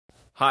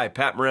Hi,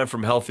 Pat Moran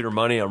from Healthier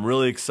Money. I'm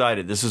really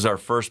excited. This is our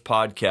first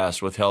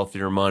podcast with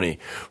Healthier Money.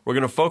 We're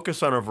going to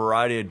focus on a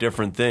variety of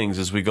different things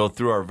as we go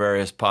through our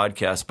various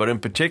podcasts, but in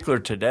particular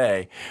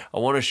today, I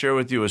want to share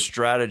with you a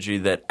strategy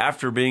that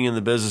after being in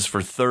the business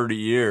for 30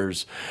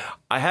 years,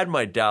 I had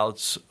my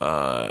doubts.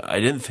 I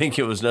didn't think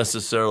it was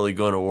necessarily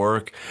going to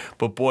work,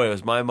 but boy,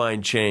 as my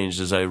mind changed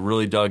as I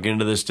really dug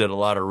into this, did a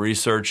lot of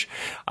research.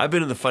 I've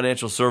been in the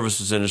financial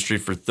services industry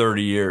for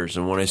 30 years,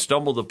 and when I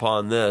stumbled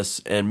upon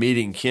this and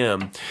meeting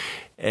Kim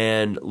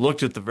and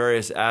looked at the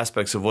various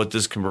aspects of what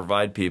this can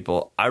provide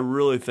people, I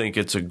really think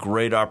it's a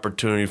great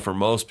opportunity for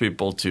most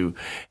people to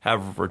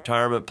have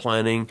retirement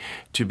planning,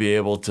 to be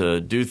able to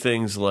do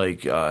things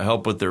like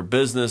help with their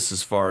business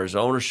as far as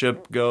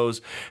ownership goes,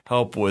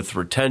 help with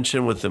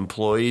retention with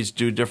employees,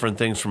 do different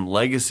things from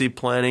legacy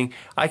planning.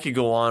 I could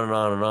go on and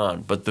on and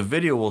on, but the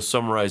video will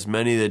summarize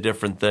many of the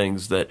different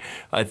things that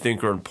I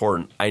think are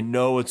important. I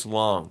know it's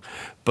long,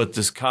 but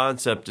this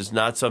concept is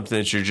not something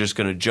that you're just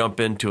going to jump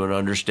into and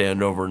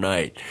understand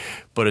overnight.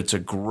 But it's a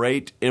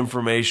great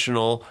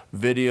informational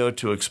video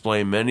to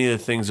explain many of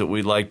the things that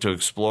we'd like to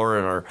explore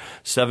in our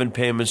 7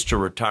 payments to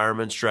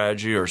retirement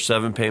strategy or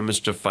 7 payments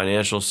to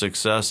financial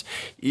success.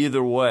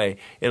 Either way,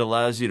 it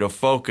allows you to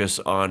focus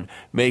on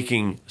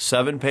making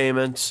 7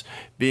 payments,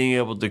 being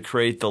able to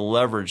create the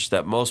leverage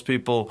that most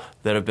people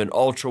that have been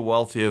ultra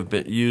wealthy have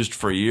been used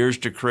for years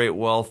to create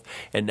wealth.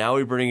 And now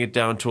we bring it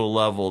down to a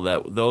level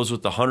that those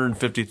with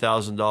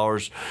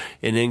 $150,000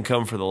 in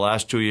income for the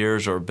last 2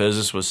 years or a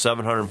business with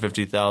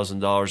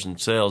 $750,000 in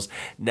sales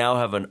now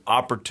have an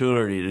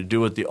opportunity to do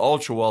what the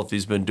ultra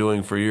wealthy's been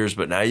doing for years,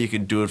 but now you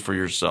can do it for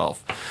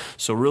yourself.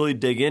 So really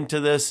dig into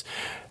this.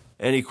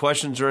 Any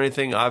questions or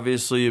anything,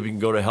 obviously you can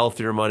go to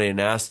Healthier Money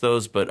and ask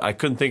those, but I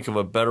couldn't think of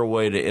a better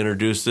way to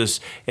introduce this.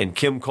 And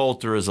Kim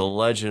Coulter is a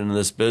legend in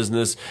this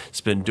business.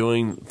 Has been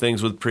doing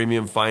things with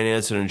premium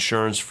finance and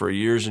insurance for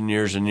years and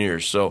years and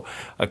years. So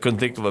I couldn't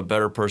think of a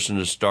better person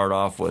to start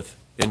off with.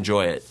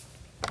 Enjoy it.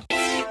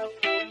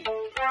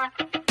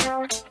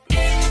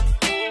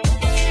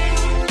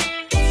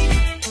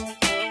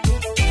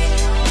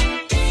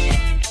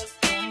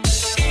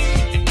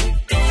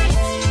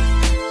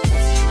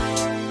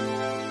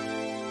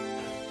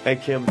 Hey,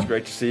 Kim, it's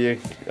great to see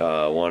you.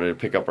 Wanted to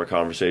pick up our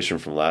conversation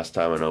from last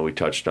time. I know we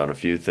touched on a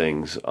few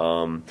things.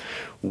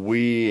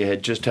 We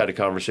had just had a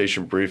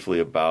conversation briefly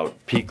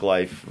about peak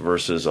life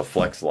versus a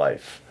flex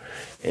life.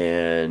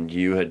 And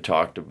you had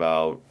talked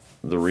about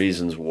the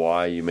reasons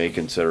why you may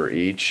consider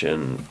each,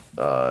 and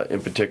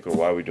in particular,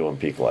 why are we doing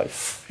peak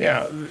life?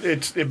 Yeah,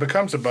 it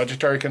becomes a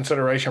budgetary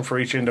consideration for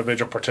each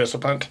individual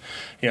participant.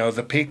 You know,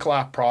 the peak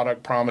life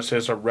product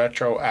promises a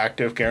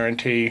retroactive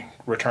guarantee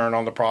return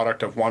on the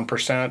product of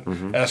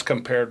 1% as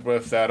compared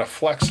with that of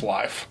Flex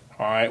Life.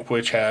 All right,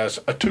 which has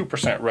a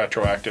 2%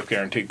 retroactive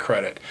guaranteed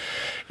credit.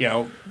 You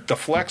know, the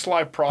Flex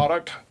Life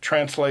product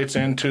translates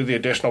into the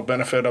additional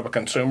benefit of a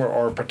consumer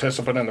or a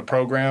participant in the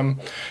program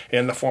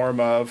in the form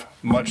of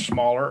much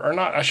smaller, or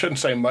not, I shouldn't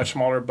say much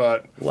smaller,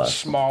 but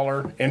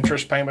smaller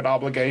interest payment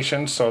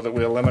obligations so that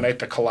we eliminate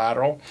the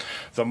collateral.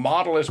 The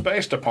model is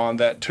based upon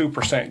that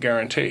 2%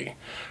 guarantee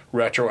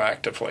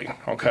retroactively,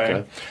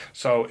 okay?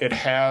 So it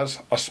has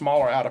a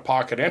smaller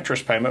out-of-pocket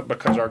interest payment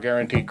because our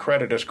guaranteed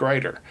credit is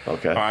greater.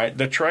 Okay. All right.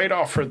 The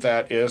trade-off for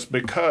that is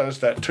because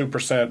that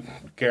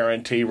 2%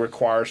 guarantee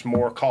requires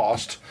more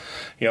cost,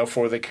 you know,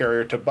 for the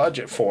carrier to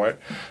budget for it.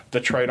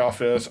 The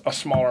trade-off is a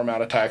smaller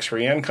amount of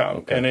tax-free income,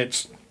 Okay. and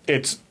it's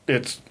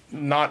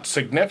not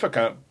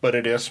significant, but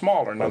it is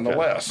smaller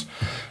nonetheless.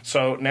 Okay.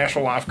 So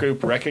National Life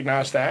Group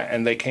recognized that,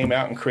 and they came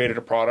out and created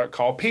a product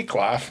called Peak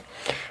Life,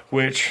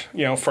 which,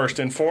 you know, first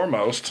and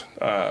foremost,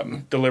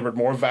 delivered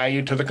more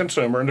value to the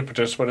consumer and the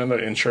participant in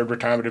the Insured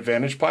Retirement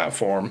Advantage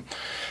platform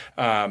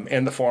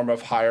in the form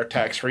of higher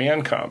tax-free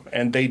income.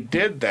 And they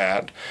did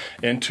that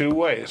in 2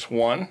 ways.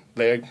 One,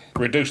 they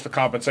reduced the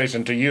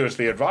compensation to you as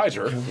the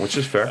advisor. Which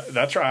is fair.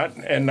 That's right.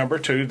 And number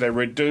 2, they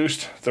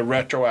reduced the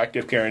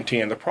retroactive guarantee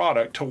in the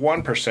product to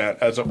 1%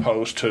 as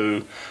opposed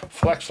to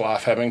Flex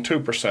Life having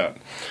 2%.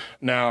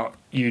 Now,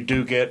 you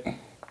do get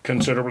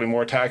considerably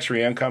more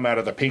tax-free income out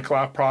of the Peak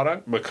Life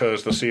product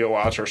because the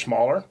COIs are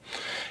smaller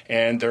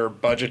and their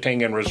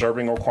budgeting and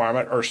reserving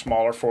requirement are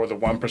smaller for the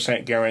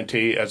 1%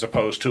 guarantee as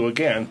opposed to,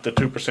 again, the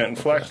 2% in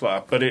Flex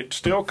Life. But it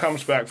still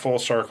comes back full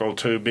circle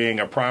to being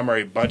a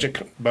primary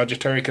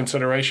budgetary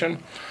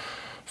consideration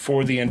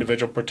for the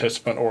individual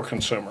participant or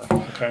consumer.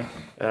 Okay.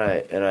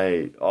 And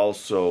I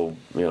also,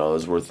 you know,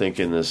 as we're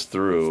thinking this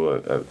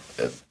through,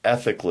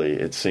 ethically,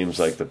 it seems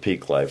like the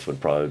Peak Life would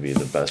probably be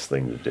the best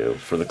thing to do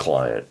for the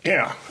client.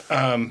 Yeah.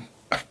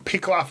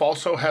 Peak Life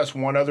also has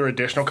one other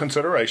additional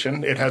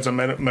consideration. It has a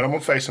minimum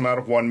face amount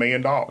of $1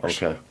 million.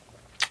 Okay.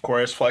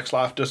 Whereas Flex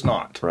Life does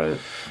not. Right.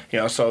 You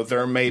know, so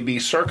there may be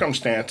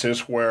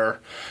circumstances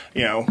where,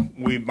 you know,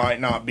 we might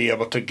not be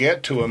able to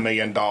get to $1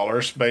 million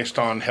based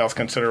on health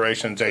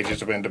considerations,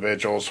 ages of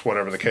individuals,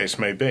 whatever the case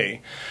may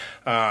be,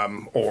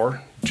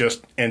 or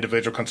just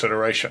individual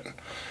consideration.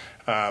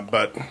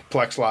 But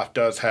Flex Life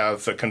does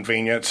have the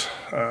convenience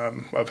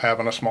of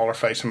having a smaller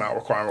face amount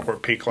requirement, where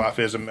Peak Life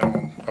is a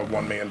minimum of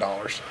 $1 million.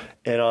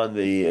 And on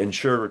the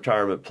insured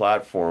retirement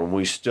platform,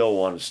 we still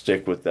want to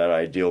stick with that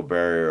ideal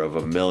barrier of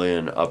 $1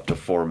 million up to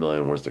 $4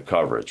 million worth of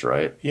coverage,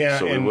 right? Yeah.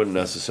 So we wouldn't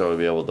necessarily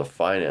be able to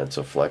finance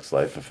a Flex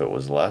Life if it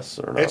was less,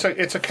 or not?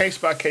 It's a case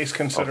by case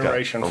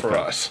consideration for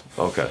us.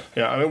 Okay.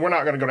 Yeah, I mean, we're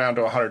not going to go down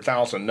to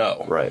 100,000,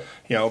 no. Right.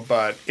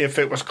 But if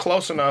it was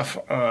close enough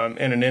in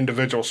an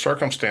individual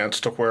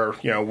circumstance to where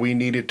we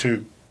needed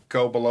to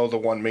go below the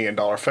 $1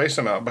 million face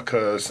amount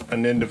because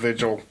an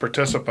individual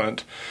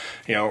participant,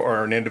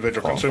 or an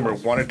individual consumer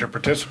wanted to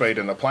participate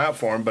in the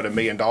platform, but $1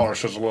 million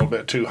was a little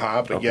bit too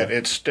high. But yet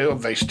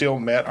they still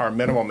met our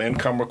minimum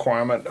income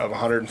requirement of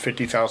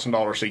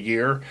 $150,000 a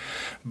year,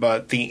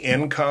 but the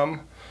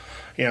income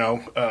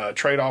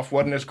trade-off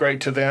wasn't as great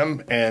to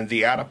them, and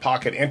the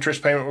out-of-pocket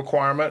interest payment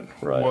requirement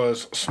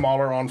was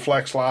smaller on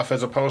Flex Life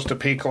as opposed to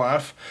Peak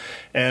Life.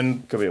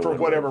 And for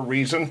whatever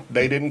reason,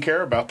 they didn't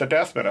care about the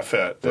death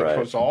benefit. It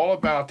was all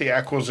about the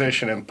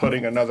acquisition and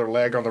putting another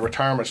leg on the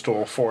retirement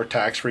stool for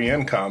tax-free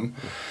income,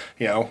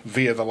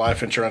 via the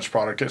life insurance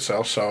product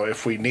itself. So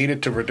if we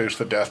needed to reduce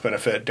the death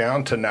benefit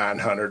down to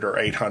 $900 or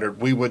 $800,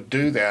 we would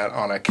do that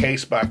on a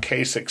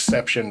case-by-case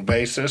exception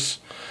basis.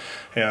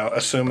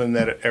 Assuming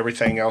that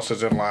everything else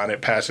is in line,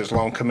 it passes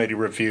loan committee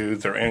review,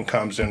 their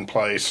income's in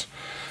place,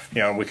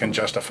 we can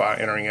justify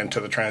entering into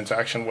the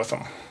transaction with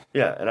them.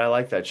 Yeah, and I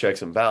like that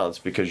checks and balance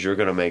because you're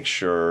going to make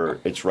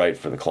sure it's right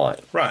for the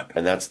client. Right.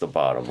 And that's the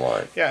bottom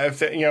line. Yeah, if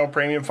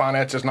premium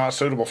finance is not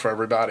suitable for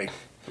everybody.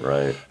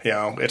 Right.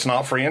 It's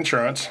not free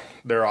insurance.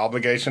 There are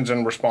obligations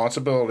and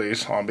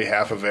responsibilities on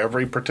behalf of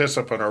every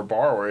participant or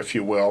borrower, if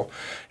you will,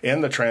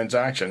 in the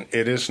transaction.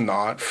 It is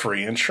not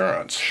free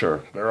insurance.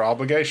 Sure. There are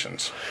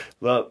obligations.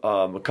 Well,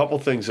 a couple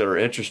things that are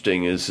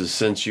interesting is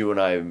since you and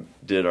I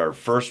did our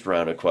first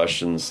round of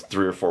questions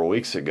 3 or 4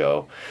 weeks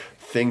ago,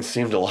 things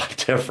seemed a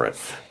lot different.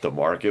 The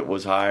market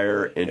was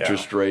higher,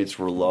 interest rates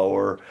were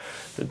lower.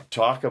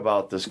 Talk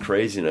about this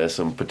craziness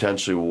and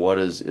potentially what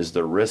is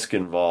the risk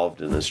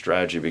involved in this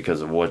strategy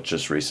because of what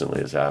just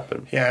recently has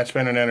happened. Yeah, it's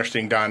been an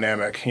interesting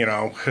dynamic.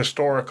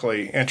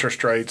 Historically,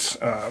 interest rates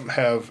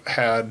have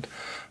had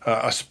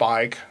a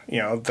spike,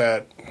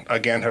 that,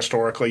 again,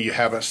 historically you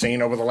haven't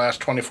seen over the last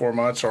 24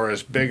 months or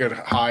as big a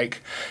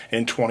hike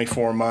in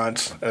 24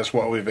 months as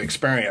what we've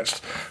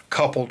experienced,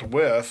 coupled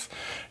with,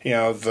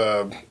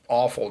 the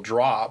awful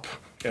drop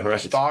in the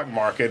stock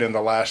market in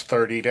the last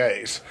 30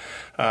 days.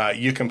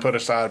 You can put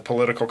aside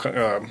political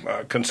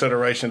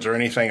considerations or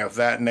anything of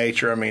that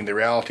nature. I mean, the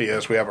reality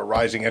is we have a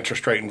rising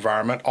interest rate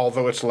environment,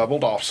 although it's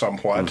leveled off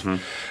somewhat,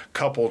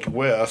 coupled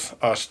with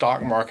a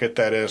stock market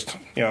that is,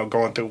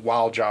 going through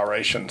wild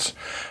gyrations.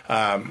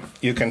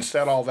 You can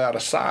set all that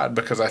aside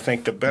because I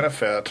think the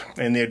benefit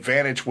and the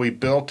advantage we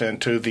built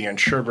into the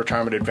Insured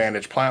Retirement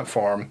Advantage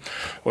platform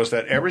was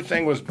that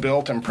everything was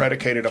built and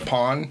predicated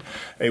upon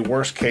a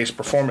worst-case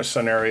performance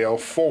scenario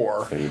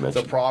for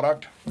the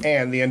product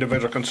and the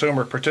individual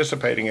consumer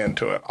participating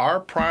into it. Our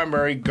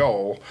primary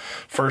goal,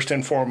 first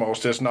and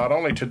foremost, is not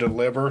only to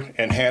deliver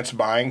enhanced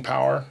buying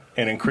power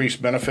and increase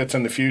benefits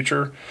in the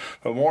future,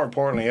 but more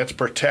importantly, it's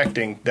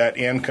protecting that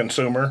end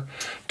consumer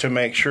to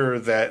make sure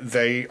that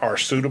they are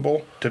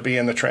suitable to be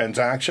in the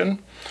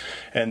transaction,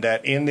 and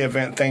that in the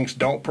event things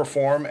don't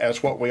perform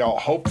as what we all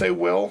hope they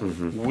will,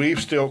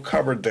 we've still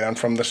covered them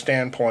from the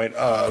standpoint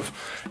of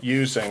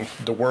using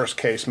the worst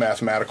case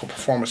mathematical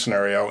performance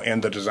scenario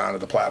in the design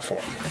of the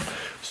platform.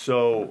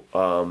 So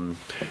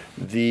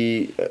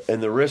the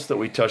risk that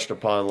we touched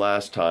upon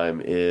last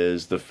time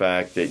is the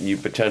fact that you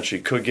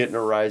potentially could get in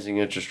a rising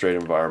interest rate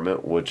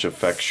environment, which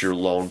affects your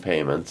loan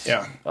payments.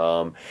 Yeah.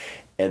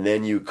 And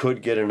then you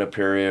could get in a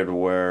period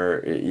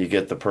where you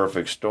get the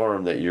perfect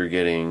storm that you're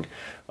getting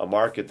a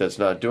market that's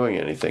not doing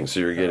anything. So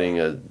you're getting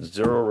a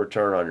zero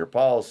return on your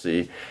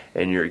policy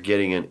and you're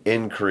getting an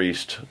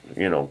increased,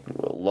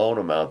 loan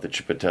amount that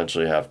you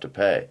potentially have to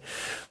pay.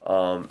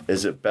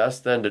 Is it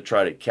best then to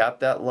try to cap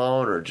that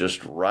loan or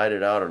just ride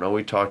it out? I know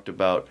we talked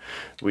about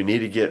we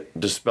need to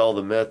dispel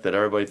the myth that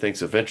everybody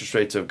thinks if interest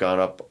rates have gone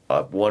up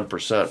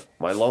 1%,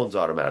 my loan's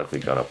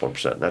automatically gone up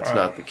 1%. That's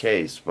not the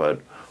case,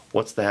 but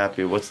what's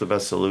the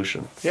best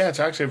solution? Yeah, it's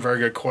actually a very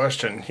good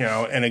question.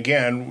 And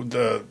again,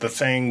 the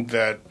thing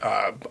that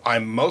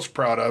I'm most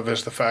proud of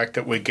is the fact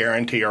that we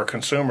guarantee our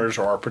consumers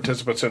or our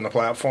participants in the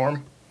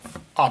platform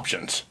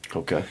options.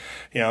 Okay.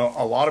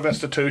 A lot of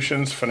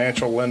institutions,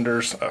 financial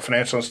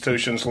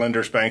institutions,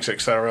 lenders, banks,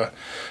 etc.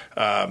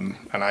 And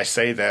I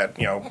say that,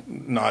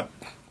 not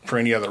for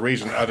any other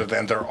reason other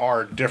than there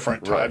are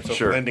different types of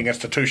lending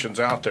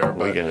institutions out there.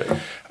 But, we get it.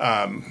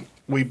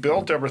 We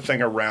built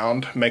everything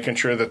around making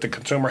sure that the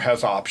consumer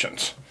has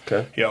options.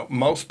 Okay.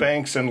 Most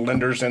banks and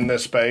lenders in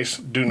this space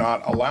do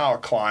not allow a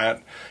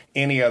client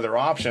any other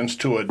options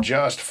to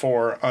adjust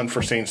for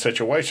unforeseen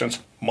situations,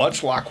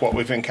 much like what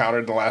we've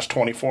encountered in the last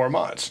 24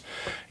 months.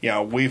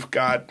 We've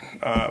got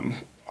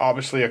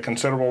obviously a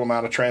considerable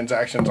amount of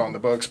transactions on the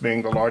books,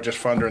 being the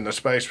largest funder in the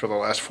space for the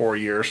last 4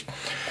 years.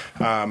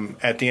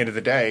 At the end of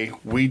the day,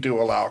 we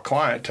do allow a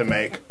client to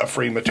make a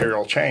free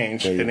material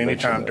change at any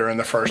time during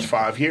the first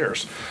 5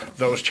 years.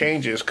 Those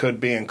changes could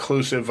be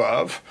inclusive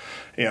of,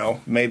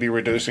 maybe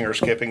reducing or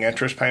skipping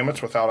interest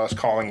payments without us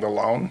calling the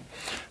loan.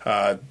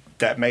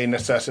 That may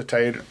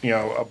necessitate,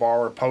 a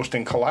borrower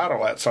posting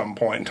collateral at some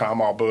point in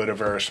time, albeit a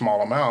very small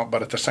amount.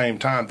 But at the same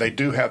time, they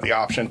do have the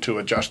option to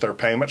adjust their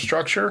payment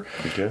structure.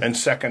 Okay. And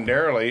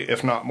secondarily,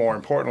 if not more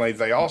importantly,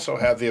 they also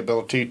have the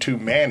ability to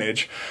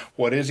manage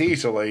what is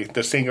easily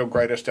the single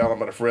greatest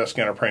element of risk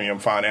in a premium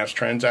finance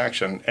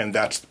transaction, and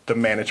that's the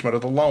management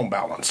of the loan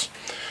balance.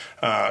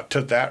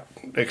 To that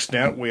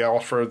extent, we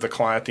offer the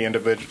client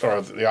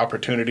the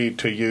opportunity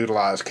to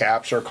utilize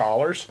caps or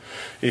collars,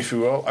 if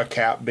you will. A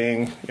cap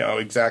being,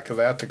 exactly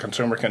that. The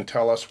consumer can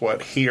tell us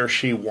what he or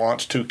she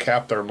wants to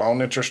cap their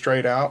loan interest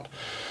rate out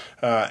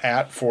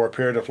at for a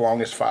period of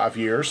long as 5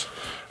 years.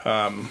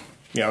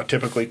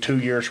 Typically 2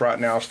 years right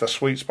now is the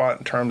sweet spot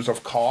in terms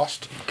of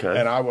cost,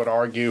 and I would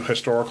argue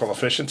historical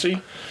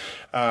efficiency.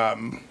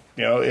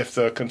 If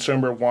the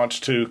consumer wants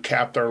to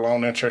cap their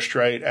loan interest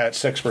rate at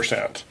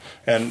 6%,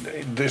 and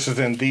this is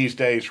in these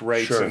days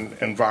rates and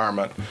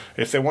environment,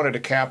 if they wanted to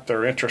cap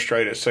their interest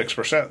rate at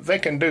 6%, they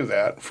can do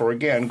that for,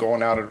 again,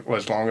 going out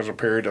as long as a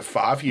period of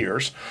 5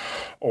 years.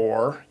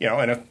 Or,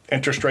 and if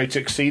interest rates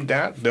exceed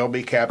that, they'll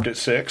be capped at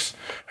 6.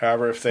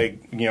 However, if they,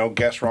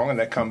 guess wrong and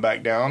they come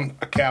back down,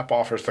 a cap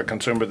offers the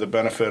consumer the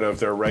benefit of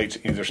their rates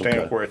either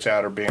staying where it's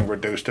at or being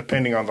reduced,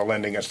 depending on the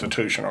lending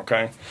institution,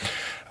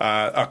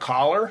 A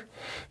collar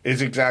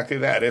is exactly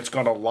that. It's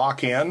going to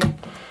lock in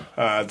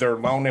their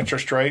loan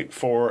interest rate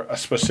for a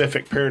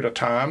specific period of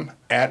time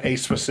at a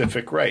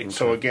specific rate. Okay.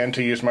 So again,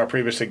 to use my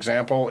previous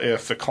example,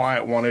 if the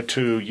client wanted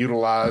to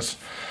utilize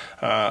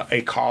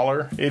a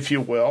collar, if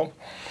you will,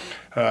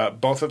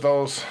 both of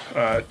those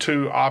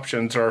two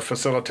options are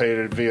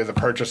facilitated via the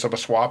purchase of a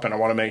swap, and I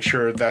want to make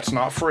sure that's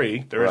not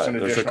free. There is an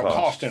additional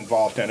cost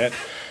involved in it.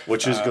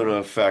 Which is going to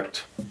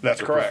affect the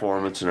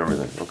performance and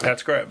everything. Okay.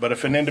 That's correct. But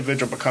if an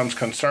individual becomes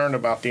concerned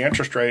about the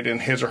interest rate in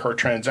his or her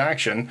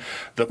transaction,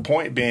 the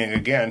point being,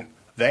 again,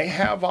 they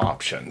have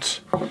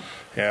options.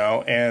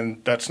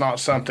 And that's not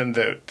something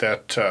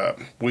that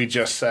we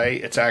just say.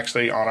 It's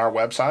actually on our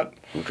website.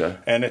 Okay.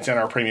 And it's in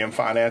our premium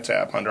finance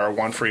app under our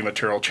one free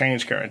material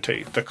change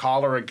guarantee. The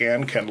collar,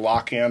 again, can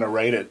lock in a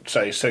rate at,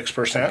 say,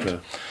 6%.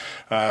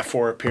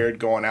 For a period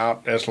going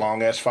out as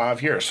long as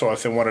 5 years. So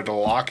if they wanted to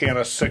lock in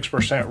a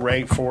 6%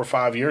 rate for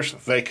 5 years,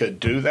 they could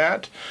do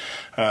that.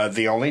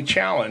 The only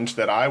challenge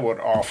that I would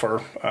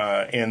offer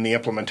in the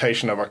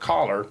implementation of a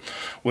collar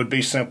would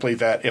be simply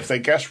that if they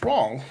guessed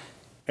wrong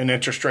and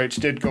interest rates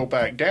did go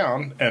back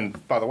down,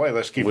 and by the way,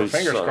 let's keep our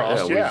fingers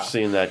crossed. We've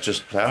seen that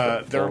just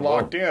happen. They're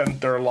locked in.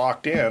 They're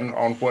locked in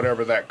on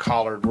whatever that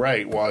collared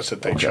rate was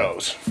that they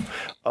chose.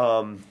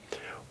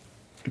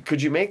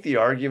 Could you make the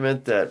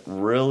argument that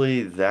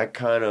really that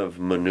kind of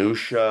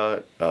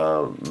minutia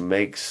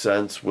makes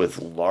sense with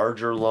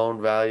larger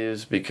loan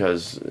values,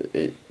 because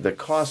the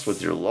cost with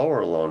your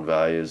lower loan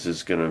values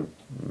is going to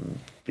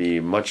be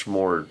much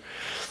more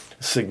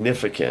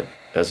significant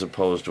as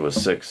opposed to a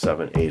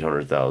 $600,000,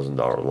 $700,000,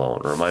 $800,000 loan?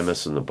 Or am I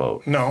missing the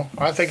boat? No,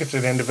 I think it's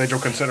an individual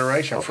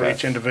consideration for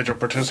each individual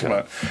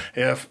participant.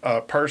 Okay. If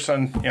a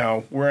person,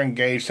 we're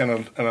engaged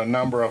in a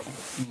number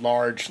of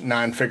large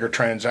nine-figure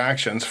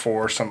transactions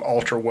for some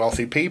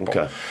ultra-wealthy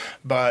people,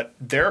 but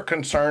their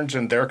concerns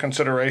and their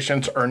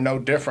considerations are no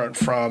different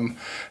from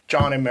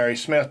John and Mary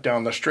Smith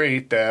down the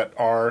street that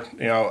are,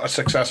 a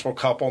successful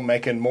couple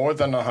making more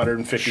than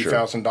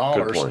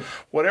 $150,000.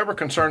 Whatever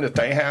concern that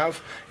they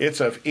have, it's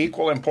of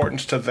equal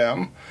importance to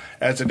them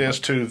as it is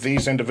to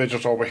these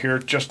individuals over here,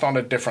 just on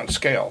a different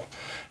scale.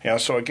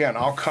 So again,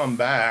 I'll come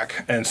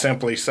back and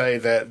simply say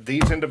that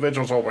these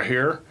individuals over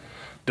here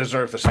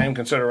deserve the same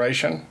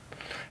consideration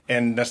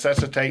and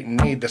necessitate and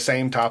need the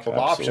same type of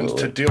options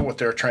to deal with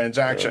their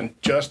transaction,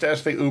 just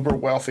as the uber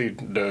wealthy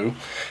do.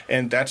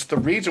 And that's the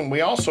reason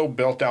we also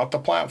built out the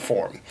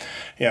platform.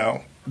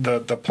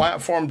 The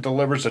platform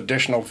delivers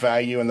additional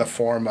value in the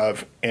form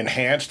of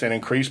enhanced and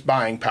increased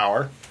buying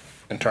power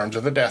in terms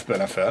of the death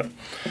benefit,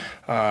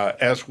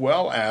 as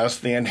well as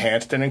the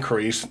enhanced and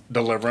increased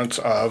deliverance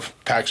of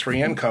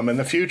tax-free income in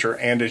the future.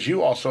 And as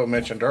you also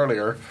mentioned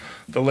earlier,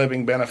 the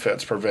living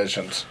benefits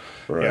provisions.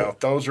 Right.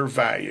 Those are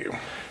value.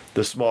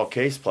 The small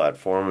case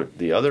platform,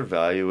 the other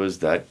value is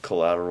that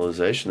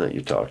collateralization that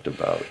you talked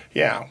about.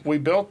 Yeah, we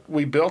built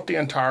the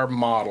entire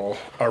model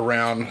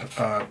around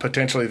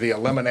potentially the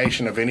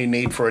elimination of any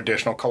need for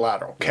additional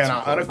collateral. Can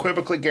I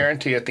unequivocally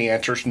guarantee it? The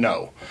answer is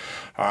no.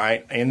 All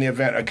right. In the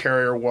event a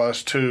carrier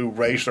was to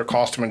raise their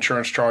cost of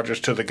insurance charges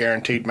to the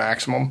guaranteed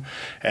maximum,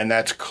 and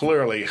that's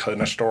clearly an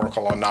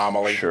historical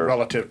anomaly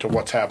relative to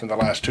what's happened the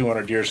last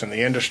 200 years in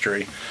the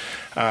industry.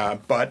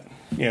 But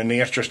in the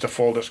interest of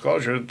full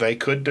disclosure, they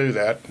could do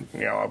that.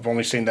 I've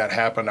only seen that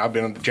happen. I've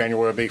been in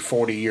January, it'll be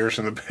 40 years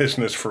in the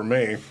business for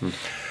me.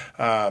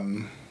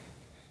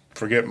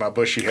 Forget my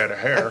bushy head of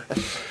hair.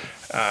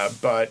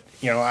 But,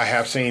 I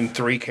have seen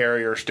 3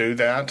 carriers do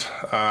that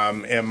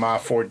in my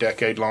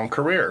 4-decade-long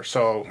career.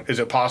 So is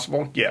it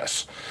possible?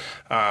 Yes.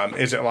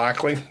 Is it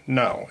likely?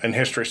 No. And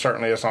history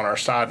certainly is on our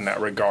side in that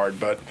regard.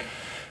 But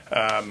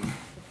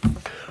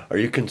are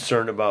you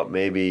concerned about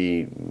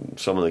maybe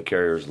some of the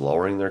carriers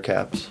lowering their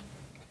caps?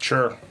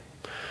 Sure.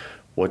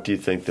 What do you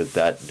think that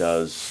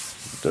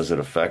does? Does it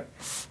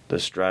affect the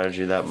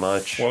strategy that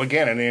much? Well,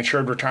 again, in the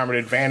Insured Retirement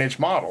Advantage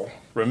model,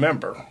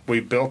 remember, we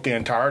built the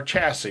entire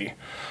chassis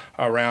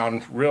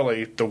around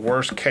really the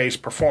worst case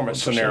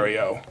performance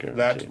scenario. Guaranteed.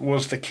 That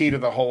was the key to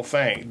the whole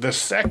thing. The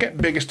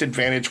second biggest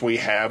advantage we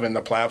have in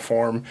the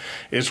platform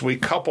is we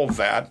couple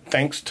that,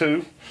 thanks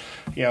to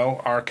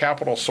our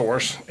capital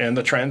source in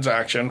the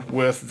transaction,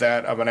 with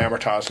that of an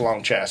amortized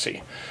loan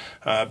chassis.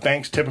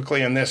 Banks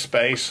typically in this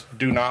space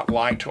do not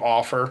like to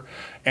offer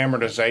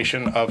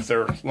amortization of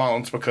their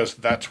loans because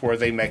that's where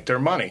they make their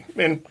money,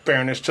 in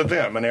fairness to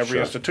them, and every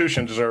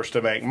institution deserves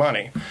to make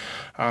money.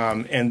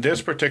 In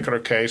this particular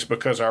case,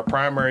 because our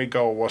primary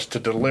goal was to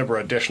deliver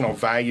additional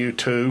value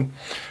to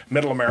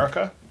Middle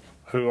America,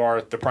 who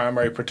are the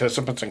primary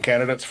participants and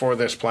candidates for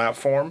this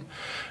platform,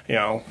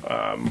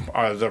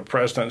 are the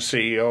president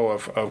and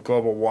CEO of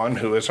Global One,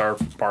 who is our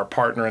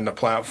partner in the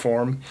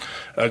platform,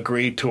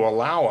 agreed to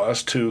allow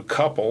us to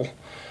couple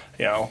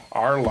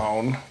our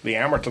loan, the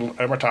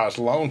amortized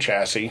loan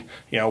chassis,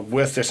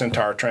 with this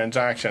entire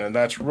transaction. And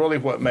that's really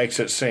what makes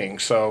it sing.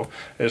 So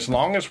as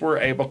long as we're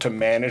able to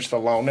manage the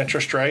loan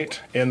interest rate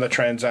in the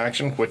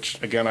transaction,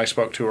 which, again, I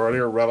spoke to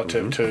earlier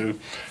relative to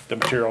the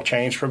material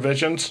change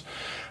provisions,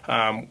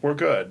 we're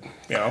good.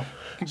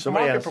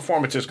 Market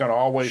performance is going to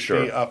always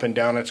be up and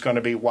down. It's going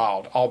to be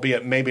wild,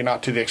 albeit maybe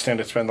not to the extent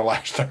it's been the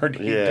last 30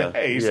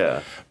 days.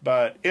 Yeah.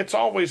 But it's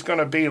always going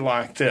to be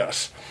like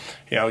this.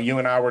 You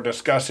and I were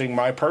discussing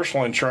my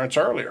personal insurance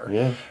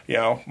earlier.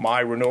 Yeah.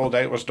 My renewal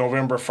date was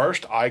November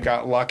 1st. I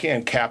got lucky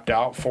and capped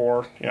out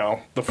for,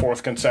 the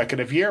 4th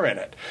consecutive year in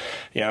it.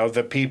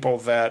 The people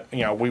that,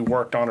 we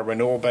worked on a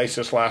renewal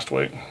basis last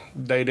week,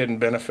 they didn't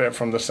benefit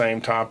from the same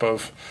type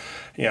of,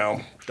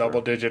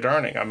 double-digit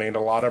earning. I mean,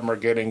 a lot of them are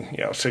getting,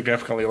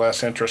 significantly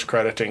less interest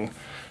crediting,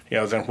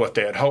 than what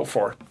they had hoped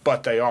for,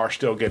 but they are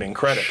still getting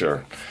credit.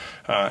 Sure.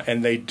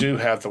 And they do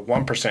have the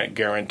 1%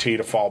 guarantee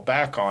to fall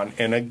back on.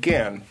 And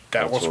again,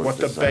 that's what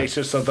the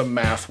basis of the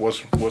math was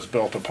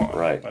built upon.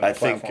 Right. I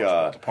think,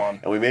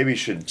 and we maybe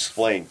should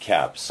explain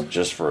caps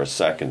just for a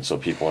second so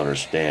people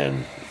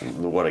understand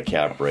what a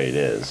cap rate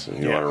is.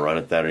 You want to run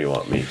it that, or you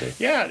want me to?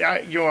 Yeah,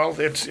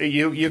 it's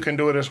you can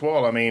do it as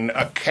well. I mean,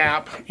 a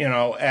cap,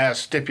 as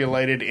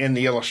stipulated in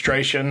the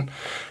illustration,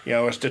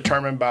 is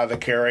determined by the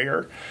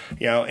carrier,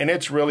 and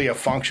it's really a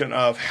function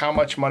of how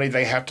much money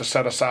they have to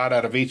set aside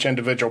out of each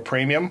individual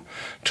premium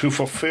to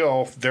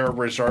fulfill their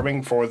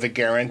reserving for the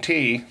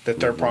guarantee that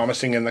they're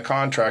promising in the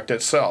contract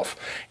itself.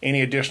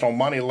 Any additional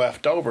money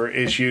left over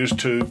is used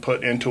to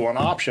put into an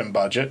option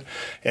budget,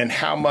 and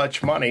how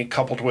much money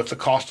coupled with the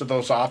cost of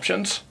those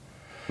options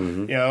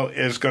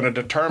is going to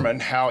determine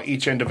how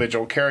each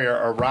individual carrier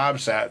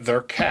arrives at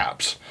their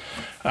caps.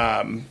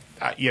 The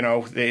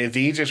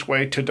easiest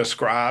way to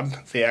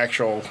describe the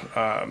actual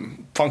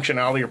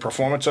functionality or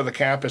performance of the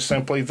cap is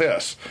simply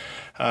this.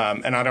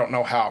 And I don't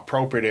know how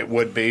appropriate it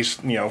would be,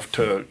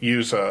 to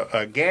use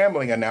a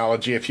gambling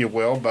analogy, if you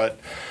will, but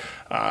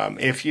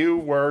if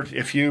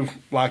you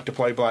like to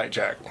play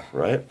blackjack,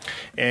 right,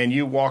 and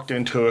you walked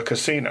into a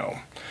casino,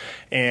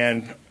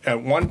 and at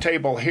one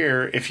table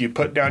here, if you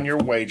put down your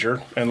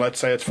wager, and let's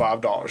say it's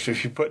 $5,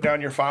 if you put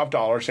down your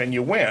 $5 and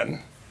you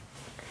win,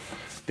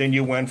 then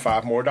you win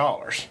 $5 more.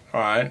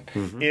 All right.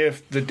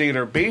 If the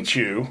dealer beats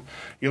you,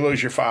 you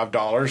lose your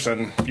 $5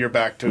 and you're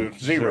back to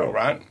zero.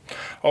 Right.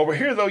 Over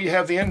here, though, you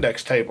have the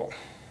index table,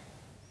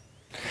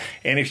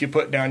 and if you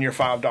put down your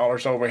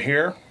 $5 over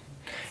here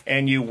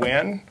and you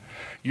win,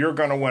 you're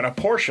going to win a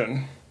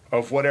portion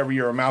of whatever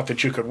your amount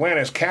that you could win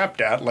is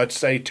capped at. Let's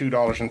say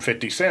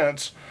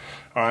 $2.50.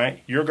 All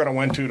right. You're going to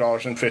win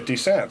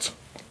 $2.50.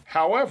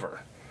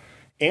 However,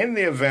 in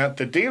the event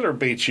the dealer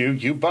beats you,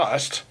 you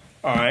bust.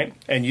 All right,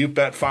 and you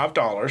bet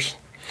 $5.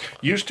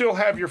 You still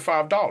have your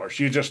 $5.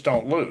 You just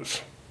don't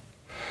lose.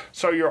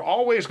 So you're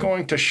always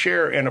going to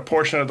share in a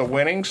portion of the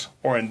winnings,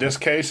 or in this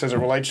case, as it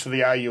relates to the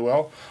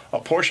IUL,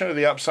 a portion of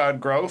the upside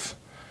growth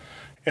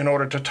in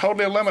order to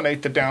totally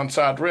eliminate the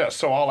downside risk.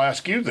 So I'll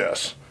ask you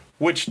this.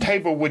 Which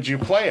table would you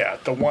play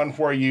at? The one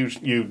where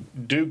you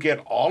do get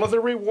all of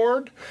the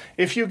reward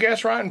if you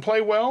guess right and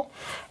play well,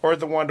 or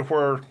the one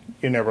where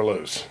you never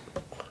lose?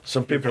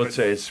 Some people would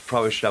say it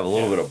probably should have a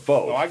little bit of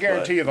both. Well, I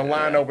guarantee you the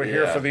line over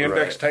here for the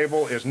index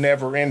table is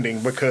never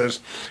ending,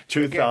 because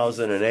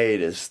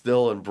 2008 is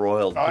still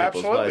embroiled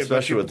people's minds,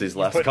 especially with these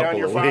last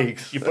couple of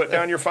weeks. You put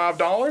down your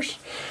 $5.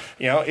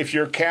 If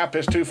your cap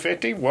is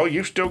 $250, well,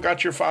 you've still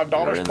got your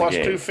 $5 plus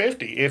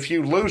 $250. If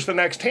you lose the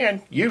next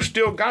 10, you've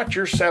still got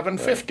your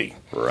 $750.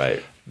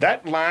 Right.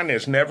 That line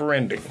is never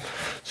ending.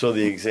 So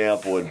the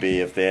example would be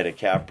if they had a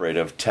cap rate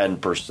of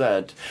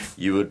 10%,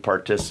 you would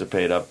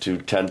participate up to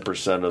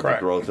 10% of Correct.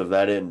 the growth of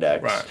that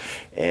index. Right.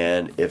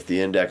 And if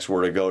the index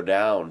were to go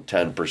down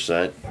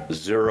 10%,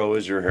 zero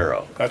is your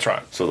hero. That's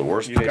right. So the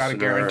worst You've case got a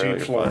scenario, guaranteed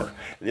you're floor. fine.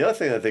 And the other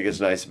thing I think is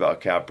nice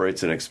about cap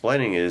rates and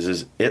explaining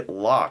is it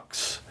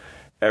locks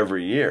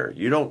every year.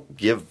 You don't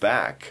give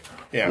back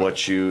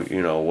what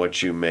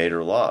you made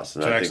or lost,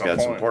 and I think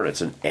that's important.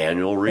 It's an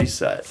annual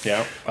reset.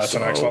 Yeah, that's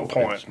an excellent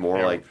point. It's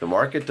more like the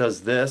market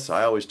does this.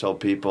 I always tell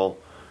people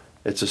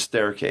it's a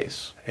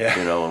staircase.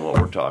 In what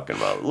we're talking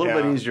about. A little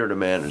bit easier to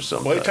manage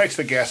sometimes. Well, it takes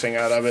the guessing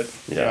out of it.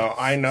 Yeah.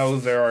 I know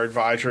there are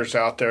advisors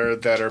out there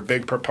that are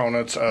big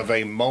proponents of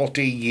a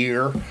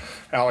multi-year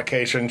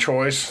allocation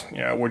choice.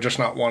 We're just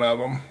not one of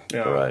them.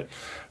 Right.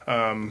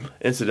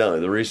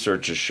 Incidentally, the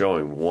research is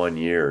showing 1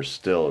 year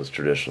still is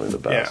traditionally the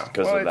best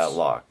because of that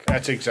lock.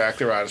 That's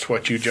exactly right. It's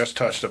what you just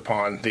touched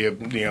upon. The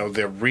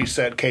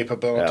reset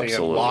capability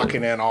and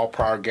locking in all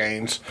prior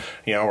gains,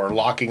 or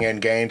locking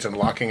in gains and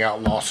locking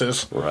out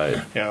losses.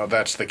 Right.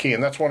 That's the key.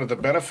 And that's one of the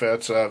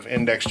benefits of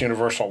indexed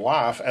universal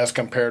life as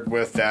compared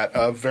with that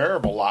of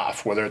variable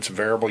life, whether it's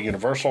variable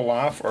universal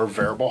life or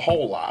variable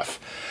whole life.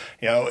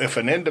 If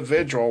an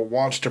individual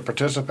wants to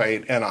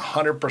participate in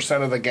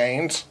 100% of the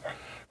gains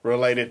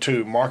related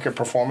to market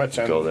performance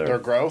and their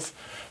growth,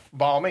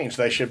 by all means,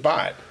 they should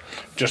buy it.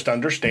 Just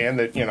understand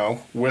that,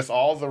 with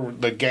all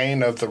the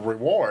gain of the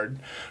reward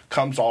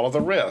comes all of the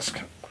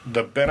risk.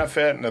 The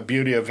benefit and the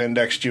beauty of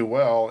indexed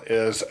UL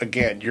is,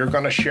 again, you're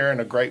going to share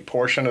in a great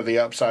portion of the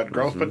upside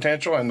growth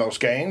potential and those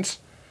gains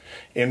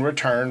in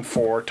return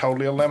for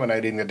totally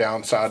eliminating the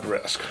downside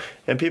risk.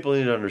 And people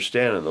need to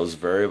understand in those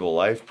variable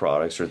life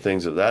products or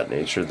things of that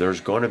nature, there's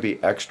going to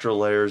be extra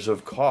layers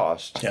of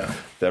cost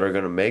that are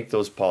going to make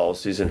those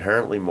policies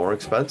inherently more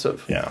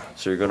expensive. Yeah.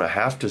 So you're going to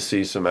have to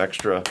see some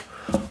extra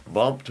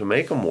bump to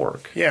make them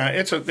work. Yeah,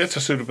 it's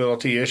a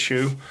suitability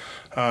issue.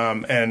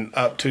 And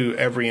up to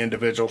every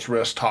individual's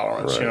risk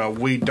tolerance. Right.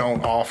 We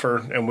don't offer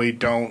and we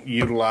don't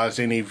utilize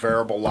any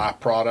variable life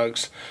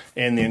products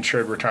in the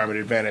Insured Retirement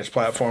Advantage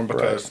platform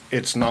because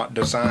it's not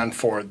designed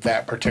for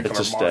that particular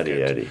market. It's a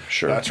steady eddy,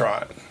 sure. That's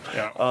right.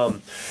 Yeah.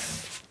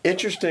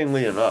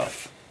 Interestingly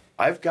enough,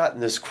 I've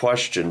gotten this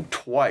question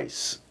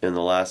twice in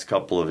the last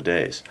couple of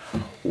days.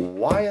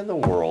 Why in the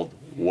world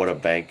would a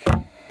bank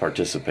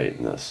participate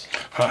in this?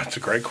 It's a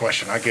great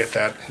question. I get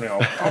that,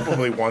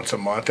 probably once a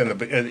month.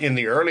 In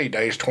the early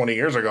days, 20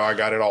 years ago, I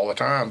got it all the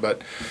time.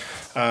 But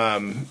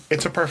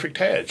it's a perfect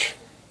hedge.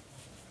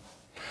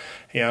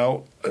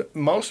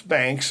 Most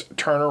banks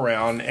turn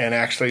around and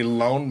actually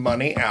loan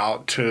money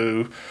out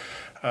to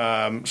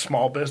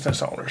small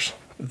business owners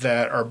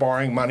that are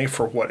borrowing money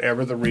for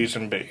whatever the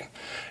reason be.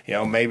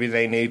 Maybe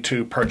they need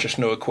to purchase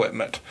new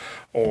equipment,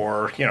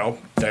 or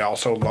they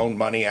also loan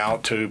money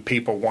out to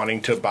people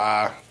wanting to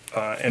buy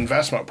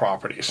investment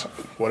properties,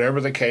 whatever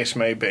the case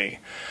may be.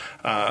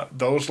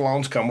 Those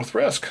loans come with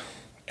risk,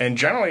 and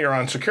generally are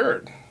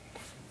unsecured.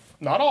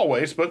 Not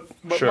always, but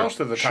most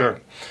of the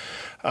time.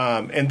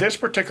 Sure. In this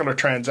particular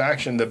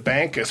transaction, the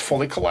bank is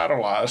fully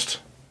collateralized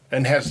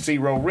and has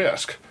zero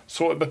risk.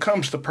 So it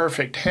becomes the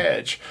perfect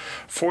hedge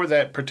for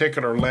that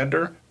particular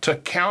lender to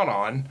count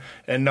on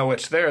and know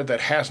it's there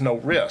that has no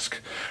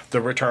risk.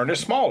 The return is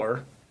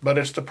smaller, but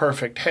it's the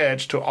perfect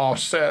hedge to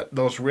offset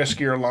those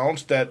riskier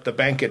loans that the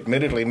bank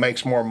admittedly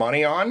makes more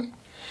money on.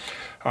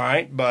 All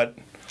right, but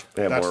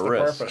that's the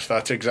purpose.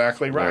 That's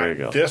exactly right. There you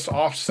go. This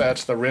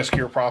offsets the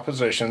riskier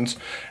propositions,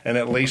 and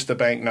at least the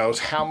bank knows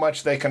how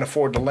much they can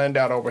afford to lend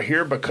out over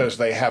here because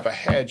they have a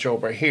hedge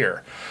over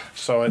here.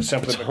 So it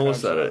simply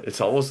becomes it's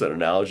almost that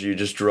analogy you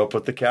just drew up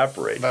with the cap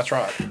rate. That's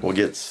right. We'll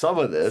get some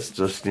of this,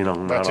 just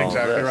not That's all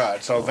exactly of this.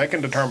 right. So they can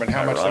determine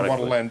how much they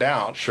want to lend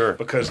out,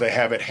 because they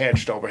have it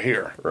hedged over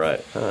here. Right.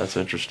 Oh, that's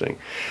interesting.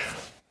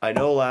 I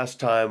know last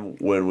time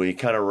when we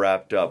kind of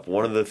wrapped up,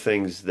 one of the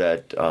things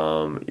that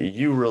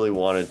you really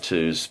wanted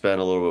to spend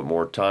a little bit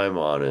more time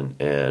on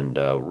and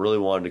really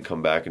wanted to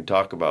come back and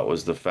talk about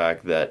was the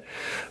fact that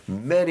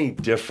many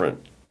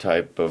different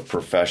type of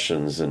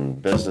professions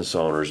and business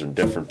owners and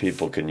different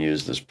people can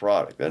use this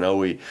product. I know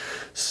we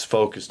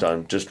focused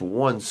on just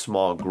one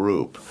small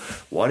group.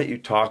 Why don't you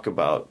talk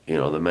about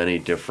the many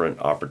different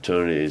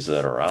opportunities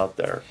that are out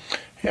there?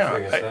 Yeah.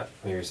 Let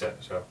me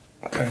reset. So.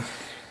 Okay.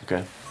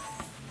 Okay.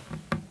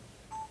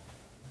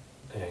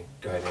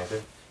 Go ahead and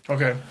answer.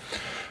 Okay.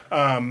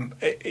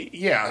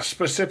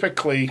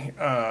 Specifically,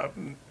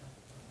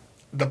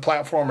 the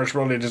platform is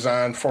really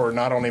designed for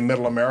not only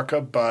Middle America,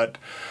 but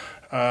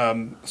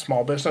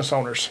small business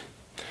owners.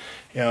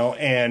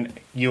 And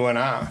you and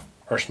I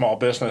are small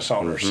business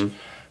owners.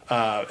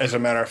 Mm-hmm. As a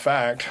matter of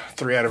fact,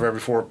 3 out of every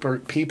 4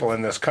 people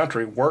in this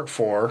country work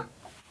for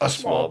a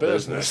small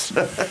business.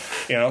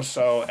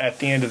 So at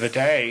the end of the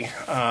day,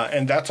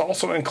 and that's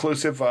also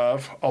inclusive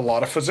of a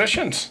lot of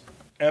physicians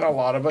and a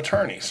lot of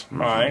attorneys,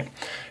 mm-hmm. Right?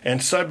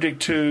 And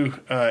subject to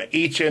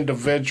each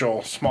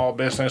individual small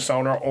business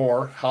owner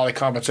or highly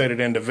compensated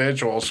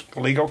individual's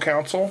legal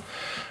counsel,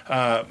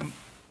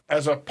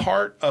 as a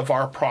part of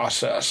our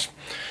process,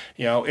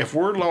 if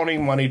we're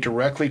loaning money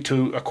directly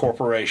to a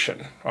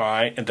corporation, all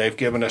right, and they've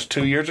given us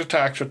 2 years of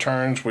tax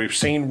returns, we've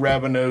seen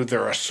revenue,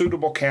 they're a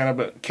suitable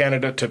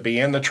candidate to be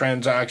in the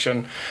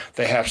transaction,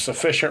 they have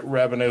sufficient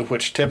revenue,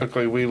 which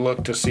typically we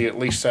look to see at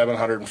least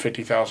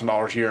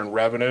 $750,000 a year in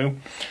revenue.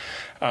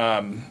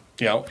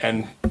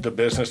 And the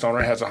business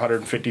owner has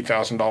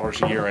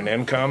 $150,000 a year in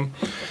income.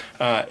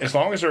 As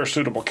long as they're a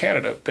suitable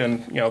candidate,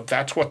 then,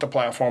 that's what the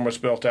platform was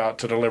built out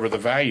to deliver the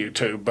value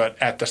to.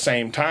 But at the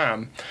same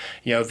time,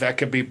 that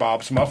could be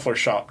Bob's Muffler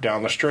Shop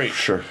down the street.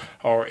 Sure.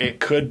 Or it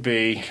could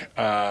be,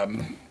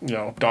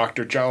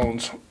 Dr.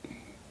 Jones'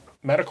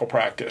 medical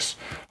practice.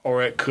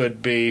 Or it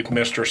could be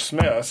Mr.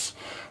 Smith's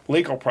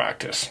legal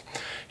practice.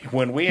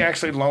 When we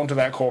actually loan to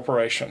that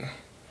corporation,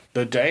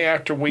 the day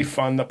after we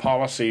fund the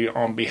policy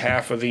on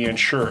behalf of the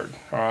insured,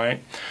 all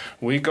right,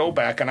 we go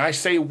back, and I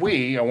say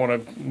we, I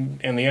want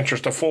to, in the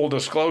interest of full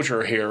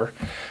disclosure here,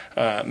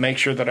 make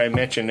sure that I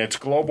mention it's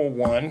Global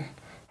One,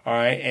 all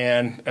right,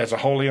 and as a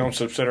wholly owned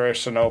subsidiary of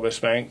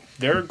Synovus Bank,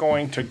 they're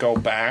going to go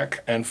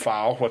back and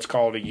file what's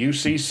called a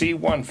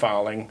UCC-1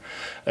 filing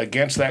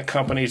against that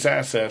company's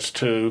assets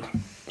to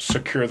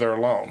secure their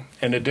loan.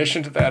 In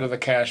addition to that of the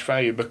cash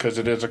value, because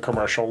it is a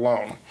commercial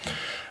loan.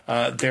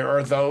 There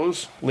are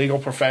those legal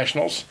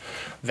professionals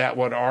that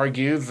would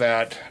argue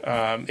that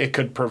it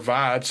could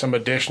provide some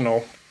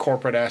additional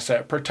corporate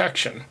asset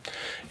protection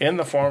in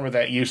the form of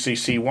that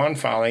UCC-1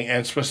 filing,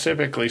 and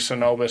specifically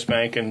Synovus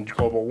Bank and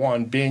Global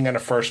One being in a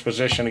first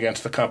position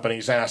against the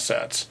company's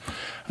assets.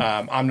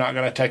 I'm not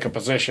going to take a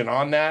position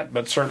on that,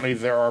 but certainly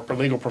there are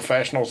legal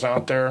professionals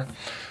out there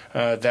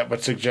that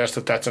would suggest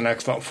that that's an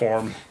excellent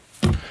form.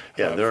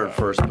 Yeah, they're in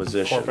first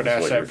position. Corporate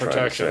asset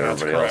protection.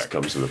 Everybody else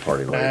comes to the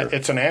party later.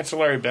 It's an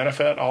ancillary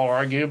benefit, I'll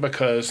argue,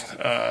 because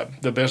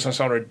the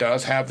business owner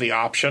does have the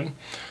option.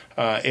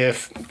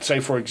 If, say,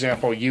 for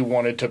example, you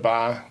wanted to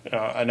buy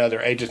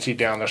another agency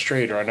down the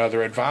street or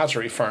another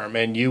advisory firm,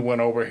 and you went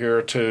over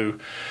here to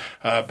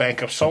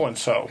Bank of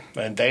so-and-so,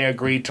 and they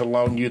agreed to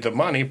loan you the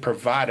money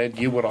provided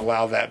you would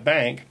allow that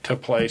bank to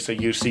place a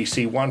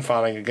UCC-1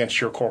 filing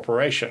against your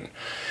corporation.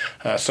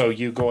 So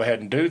you go ahead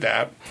and do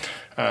that.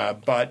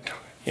 But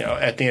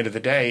at the end of the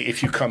day,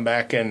 if you come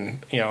back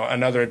and,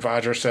 another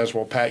advisor says,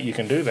 well, Pat, you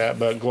can do that,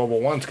 but Global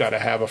One's got to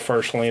have a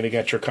first lien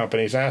against your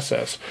company's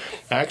assets.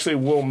 Actually,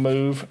 we'll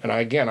move, and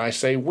again, I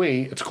say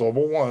we, it's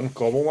Global One.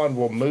 Global One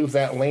will move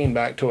that lien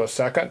back to a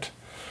second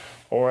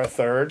or a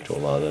third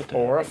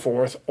or a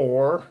fourth,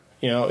 or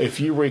if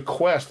you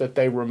request that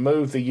they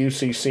remove the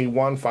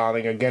UCC-1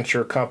 filing against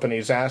your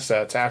company's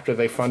assets after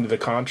they funded the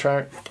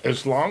contract,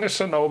 as long as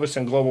Synovus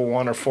and Global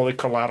One are fully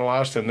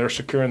collateralized and they're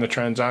securing the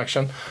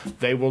transaction,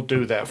 they will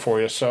do that for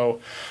you. So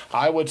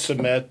I would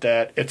submit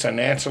that it's an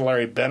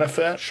ancillary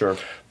benefit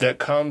that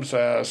comes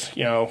as,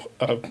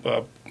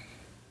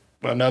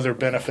 another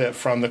benefit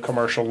from the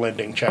commercial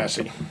lending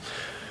chassis.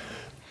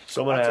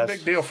 That's a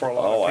big deal for a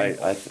lot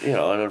of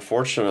people. And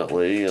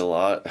unfortunately,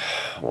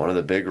 one of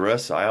the big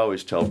risks I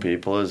always tell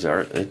people is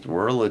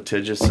we're a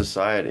litigious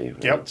society.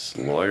 Yep. It's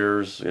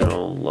lawyers,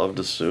 love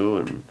to sue,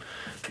 and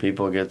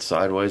people get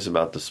sideways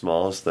about the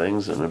smallest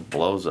things, and it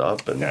blows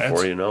up, and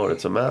before you know it,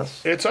 it's a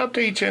mess. It's up to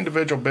each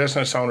individual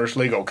business owner's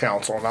legal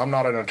counsel, and I'm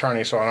not an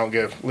attorney, so I don't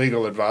give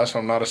legal advice.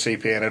 I'm not a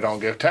CPA, and I don't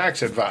give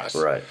tax advice.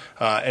 Right.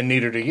 And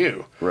neither do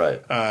you.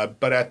 Right.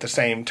 But at the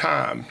same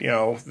time,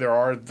 there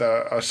are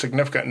a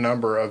significant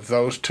number of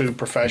those two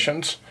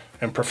professions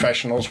and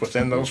professionals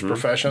within those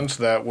professions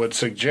that would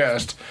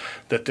suggest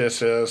that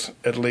this is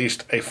at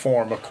least a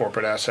form of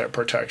corporate asset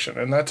protection.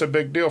 And that's a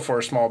big deal for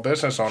a small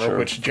business owner,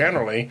 which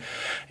generally,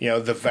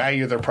 the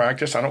value of their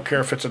practice, I don't care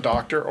if it's a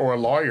doctor or a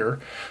lawyer,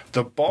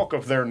 the bulk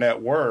of their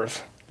net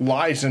worth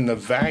lies in the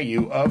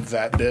value of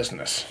that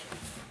business.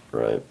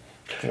 Right.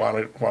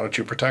 Why don't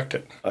you protect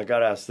it? I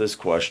got asked this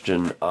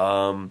question.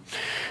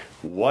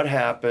 What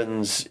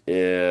happens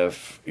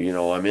if,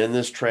 I'm in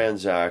this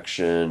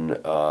transaction,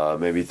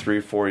 maybe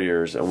 3-4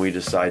 years, and we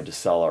decide to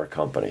sell our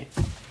company?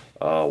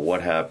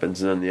 What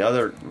happens? And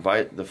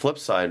then the flip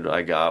side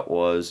I got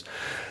was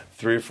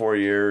 3 or 4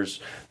 years.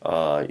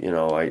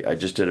 I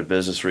just did a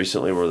business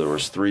recently where there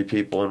was 3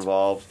 people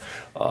involved.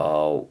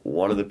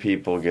 One of the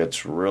people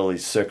gets really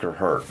sick or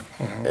hurt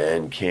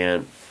and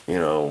can't,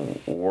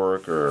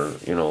 work or,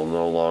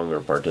 no longer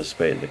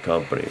participate in the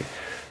company.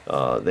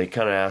 They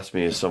kind of asked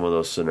me some of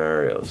those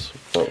scenarios.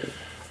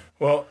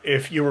 Well,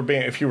 if you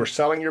were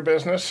selling your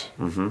business,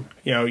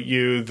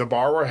 the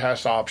borrower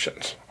has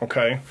options.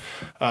 Okay,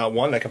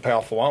 one, they can pay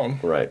off the loan.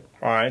 Right.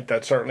 All right,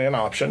 that's certainly an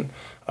option.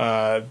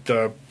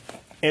 The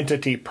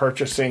entity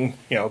purchasing,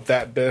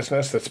 that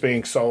business that's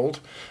being sold,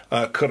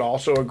 could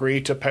also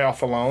agree to pay off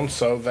the loan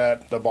so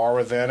that the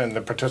borrower then and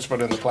the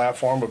participant in the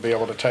platform would be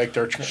able to take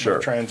their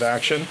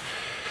transaction.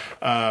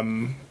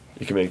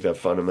 You can make that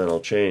fundamental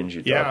change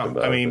you talked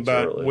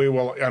about.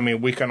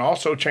 We can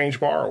also change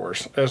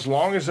borrowers as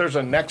long as there's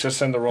a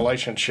nexus in the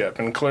relationship,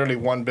 and clearly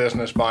one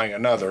business buying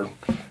another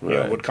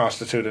Right. would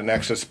constitute a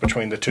nexus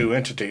between the two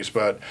entities.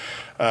 But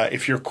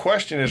if your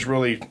question is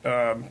really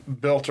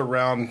built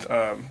around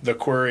the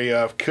query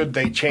of could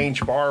they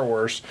change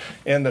borrowers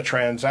in the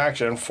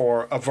transaction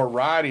for a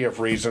variety of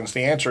reasons,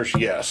 the answer is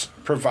yes,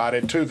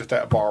 provided too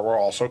that borrower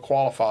also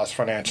qualifies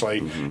financially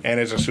and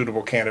is a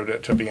suitable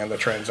candidate to be in the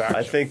transaction.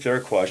 I think their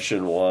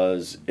question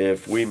was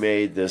if we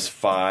made this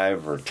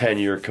 5 or 10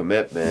 year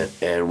commitment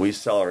and we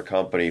sell our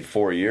company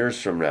 4 years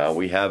from now,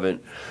 we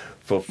haven't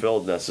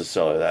fulfilled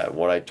necessarily that.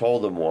 What I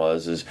told them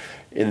is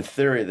in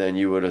theory then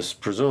you would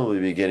presumably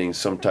be getting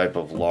some type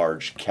of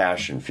large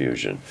cash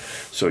infusion.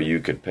 So you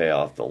could pay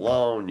off the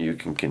loan, you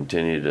can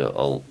continue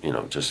to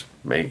just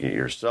make it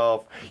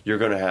yourself. You're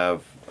going to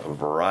have a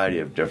variety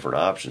of different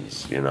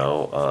options.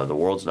 The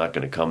world's not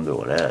going to come to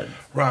an end.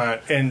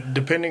 Right, and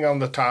depending on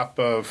the type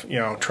of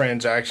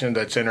transaction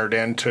that's entered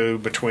into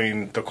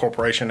between the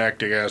corporation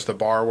acting as the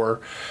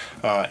borrower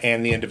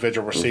and the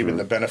individual receiving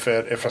the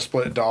benefit, if a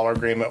split dollar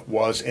agreement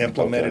was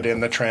implemented in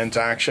the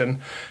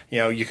transaction,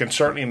 you can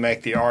certainly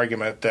make the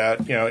argument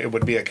that it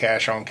would be a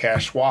cash on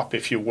cash swap,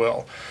 if you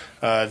will.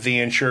 The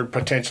insured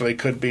potentially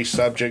could be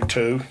subject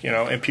to,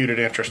 imputed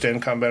interest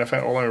income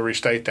benefit. Well, let me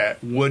restate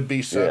that. Would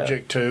be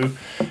subject to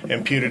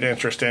imputed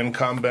interest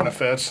income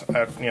benefits,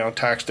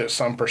 taxed at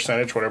some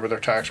percentage, whatever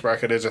their tax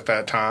bracket is at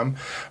that time.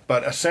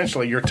 But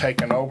essentially, you're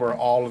taking over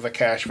all of the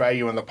cash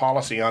value in the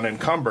policy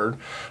unencumbered,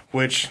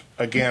 which,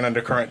 again,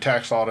 under current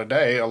tax law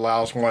today,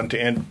 allows one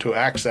to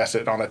access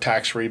it on a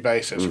tax-free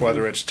basis,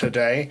 whether it's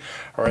today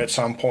or at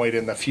some point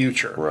in the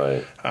future.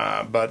 Right.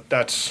 But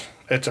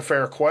it's a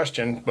fair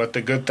question, but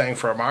the good thing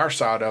from our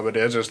side of it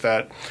is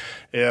that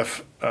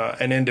if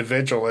an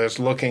individual is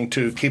looking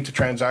to keep the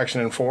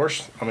transaction in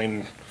force,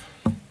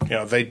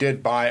 they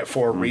did buy it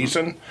for a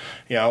reason.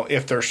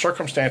 If their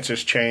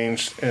circumstances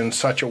change in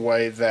such a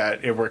way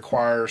that it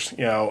requires,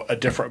 a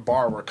different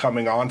borrower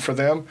coming on for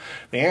them,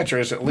 the answer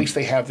is at least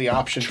they have the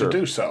option to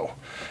do so.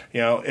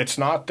 It's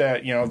not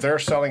that, they're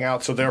selling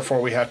out, so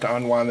therefore we have to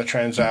unwind the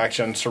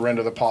transaction,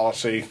 surrender the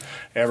policy,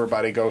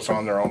 everybody goes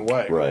on their own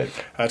way. Right.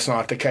 That's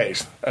not the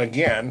case.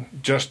 Again,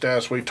 just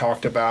as we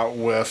talked about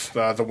with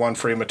the one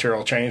free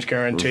material change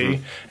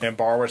guarantee and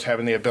borrowers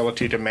having the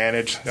ability to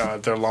manage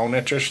their loan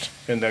interest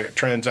in the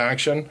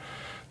transaction,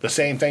 the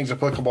same thing's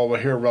applicable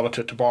here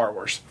relative to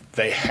borrowers.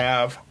 They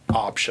have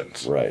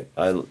options. Right.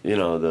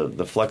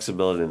 The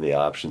flexibility and the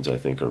options I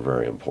think are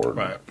very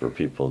important for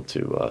people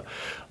to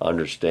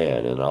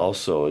understand. And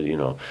also,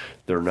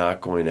 they're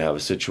not going to have a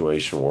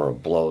situation where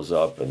it blows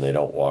up and they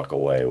don't walk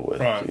away with,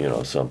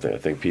 something. I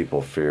think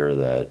people fear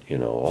that,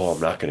 I'm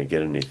not going to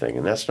get anything.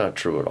 And that's not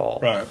true at all.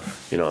 Right.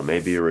 It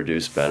may be a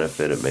reduced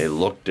benefit. It may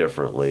look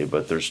differently,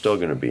 but there's still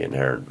going to be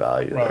inherent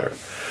value there.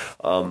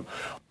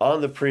 On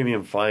the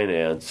premium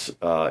finance,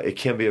 it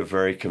can be a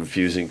very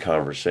confusing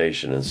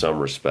conversation in some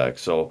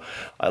respects. So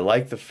I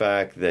like the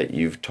fact that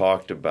you've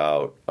talked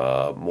about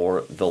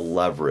more the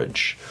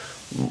leverage,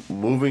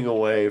 moving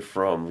away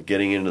from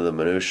getting into the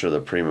minutia of the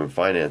premium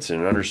finance,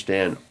 and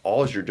understand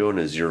all you're doing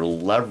is you're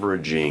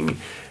leveraging,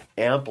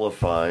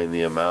 amplifying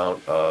the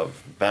amount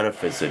of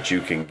benefits that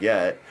you can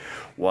get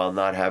while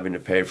not having to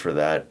pay for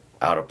that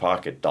out of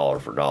pocket dollar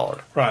for dollar.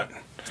 Right.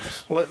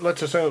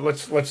 Let's assume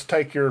let's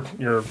take your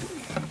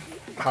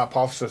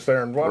hypothesis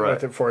there and run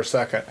with it for a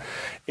second.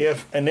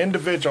 If an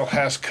individual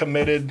has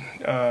committed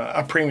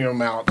a premium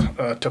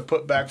amount to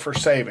put back for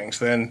savings,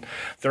 then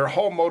their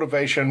whole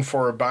motivation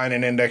for buying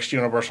an indexed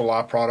universal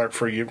life product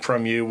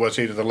from you was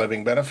either the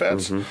living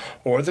benefits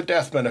or the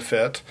death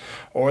benefit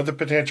or the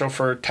potential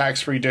for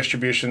tax-free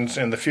distributions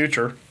in the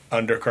future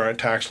under current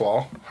tax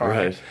law,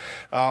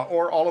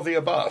 or all of the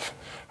above.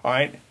 All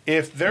right.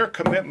 If their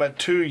commitment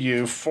to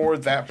you for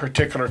that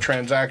particular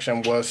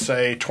transaction was,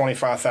 say,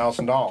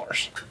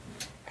 $25,000,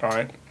 all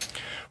right.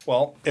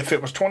 Well, if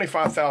it was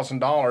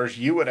 $25,000,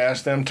 you would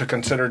ask them to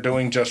consider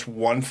doing just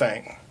one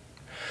thing.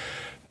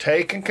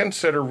 Take and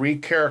consider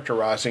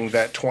recharacterizing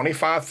that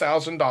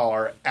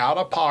 $25,000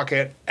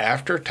 out-of-pocket,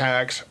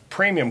 after-tax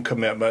premium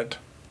commitment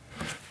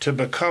to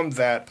become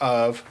that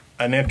of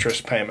an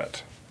interest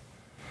payment,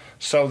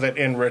 so that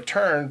in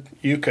return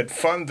you could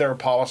fund their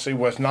policy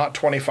with not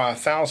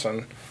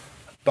 $25,000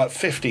 but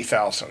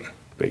 $50,000.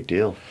 Big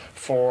deal.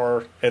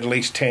 For at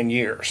least 10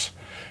 years.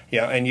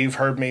 And you've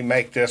heard me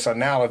make this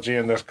analogy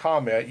in this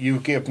comment. You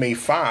give me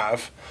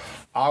 5,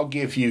 I'll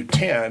give you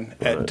 10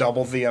 at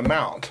double the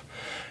amount.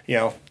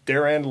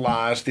 Therein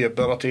lies the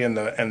ability and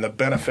the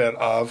benefit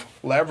of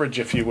leverage,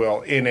 if you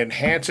will. It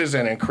enhances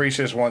and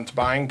increases one's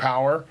buying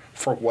power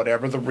for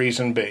whatever the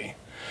reason be.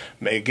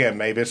 Again,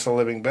 maybe it's the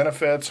living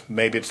benefits,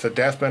 maybe it's the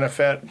death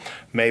benefit,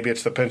 maybe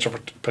it's the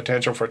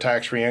potential for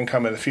tax-free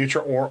income in the future,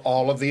 or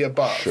all of the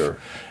above. Sure.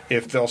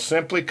 If they'll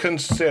simply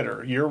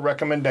consider your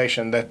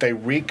recommendation that they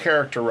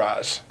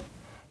recharacterize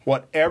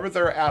whatever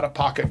their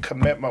out-of-pocket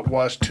commitment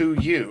was to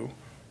you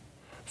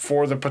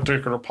for the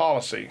particular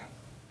policy,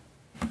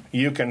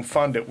 you can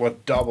fund it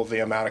with double the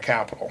amount of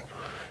capital.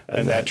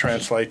 And that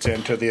translates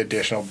into the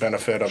additional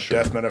benefit of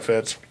death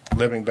benefits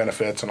living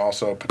benefits and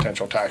also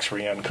potential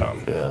tax-free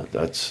income. Yeah,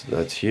 that's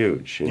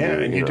huge.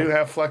 And you do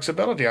have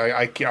flexibility.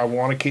 I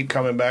want to keep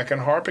coming back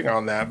and harping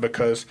on that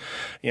because,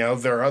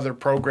 there are other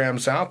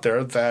programs out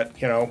there that,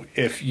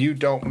 if you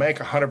don't make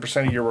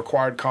 100% of your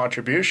required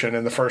contribution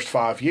in the first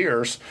 5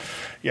 years,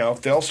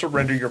 they'll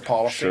surrender your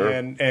policy, Sure.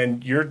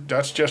 and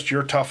that's just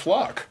your tough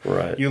luck.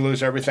 Right. You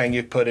lose everything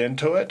you put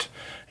into it,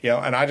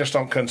 and I just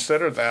don't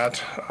consider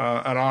that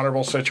an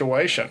honorable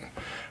situation.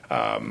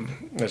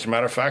 As a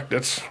matter of fact,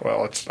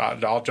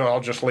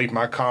 I'll just leave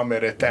my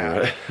comment at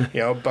that.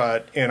 Right.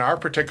 But in our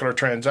particular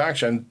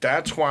transaction,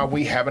 that's why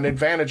we have an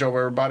advantage over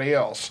everybody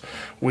else.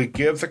 We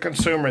give the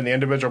consumer and the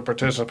individual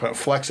participant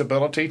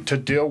flexibility to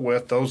deal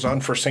with those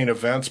unforeseen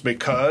events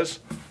because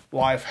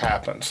life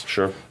happens.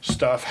 Sure.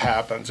 Stuff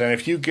happens. And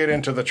if you get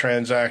into the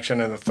transaction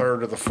in the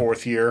third or the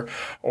fourth year,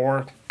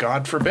 or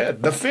God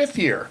forbid, the fifth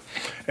year,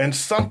 and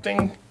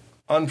something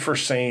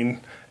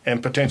unforeseen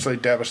and potentially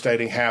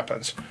devastating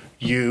happens,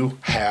 you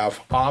have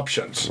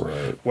options,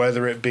 right.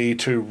 Whether it be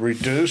to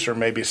reduce or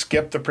maybe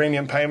skip the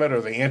premium payment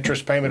or the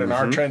interest payment in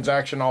our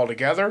transaction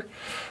altogether.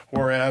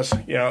 Whereas,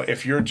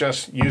 if you're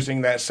just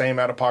using that same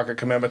out-of-pocket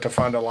commitment to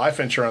fund a life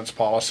insurance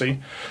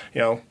policy,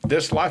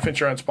 this life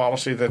insurance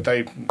policy that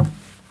they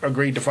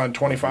agreed to fund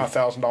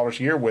 $25,000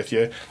 a year with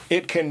you,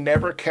 it can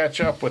never catch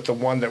up with the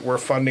one that we're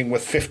funding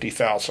with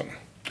 $50,000.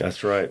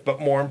 That's right.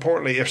 But more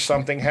importantly, if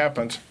something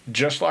happens,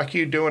 just like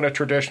you do in a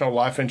traditional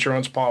life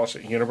insurance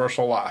policy,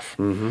 universal life,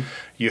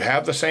 you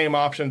have the same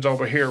options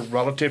over here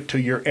relative to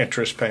your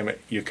interest payment.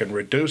 You can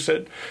reduce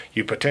it.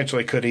 You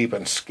potentially could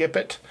even skip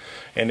it.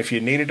 And if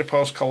you needed to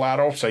post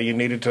collateral, say you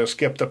needed to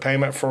skip the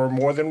payment for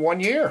more than 1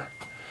 year,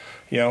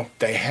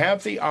 they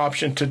have the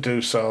option to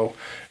do so.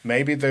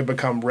 Maybe they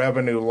become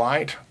revenue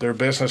light. Their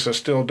business is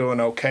still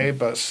doing okay,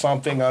 but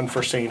something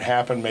unforeseen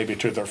happened, maybe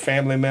to their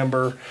family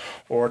member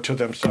or to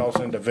themselves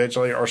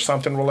individually or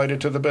something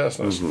related to the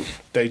business.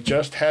 They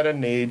just had a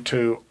need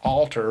to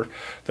alter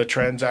the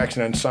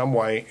transaction in some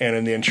way, and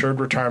in the Insured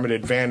Retirement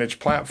Advantage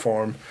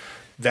platform,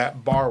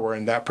 that borrower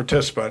and that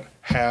participant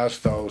has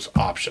those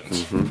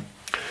options.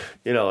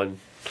 And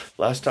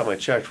last time I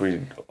checked, we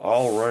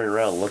all running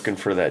around looking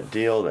for that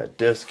deal, that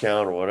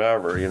discount or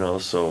whatever,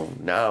 so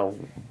now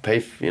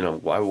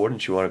why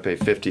wouldn't you want to pay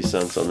 50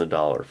 cents on the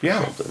dollar for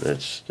something?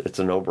 It's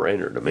a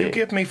no-brainer to me. You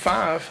give me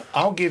 5,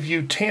 I'll give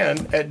you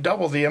 10 at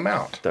double the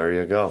amount. There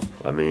you go.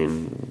 I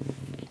mean,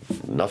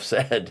 enough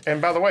said.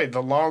 And by the way,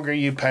 the longer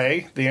you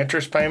pay the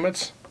interest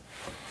payments,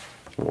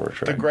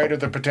 the greater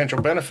the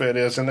potential benefit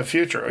is in the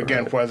future.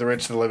 Again, whether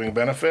it's the living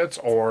benefits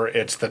or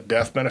it's the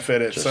death benefit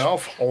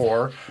itself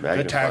or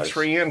the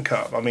tax-free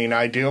income. I mean,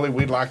 ideally,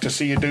 we'd like to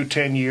see you do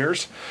 10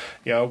 years.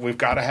 We've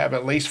got to have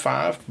at least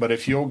 5, but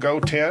if you'll go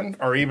 10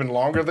 or even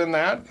longer than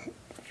that,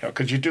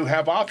 because you do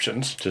have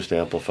options. Just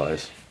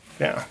amplifies.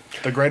 Yeah.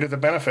 The greater the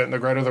benefit and the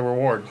greater the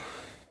reward.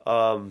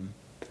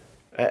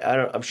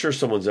 I'm sure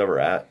someone's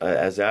ever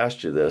has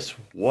asked you this.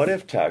 What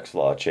if tax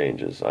law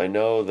changes? I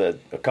know that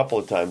a couple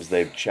of times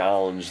they've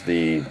challenged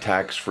the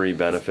tax-free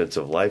benefits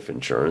of life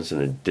insurance,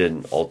 and it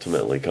didn't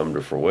ultimately come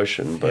to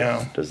fruition.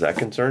 But does that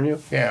concern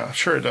you? Yeah,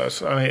 sure it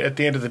does. I mean, at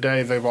the end of the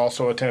day, they've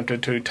also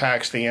attempted to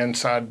tax the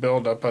inside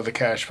buildup of the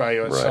cash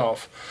value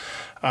itself.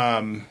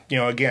 Right.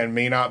 Again,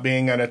 me not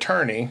being an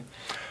attorney,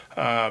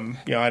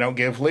 I don't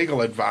give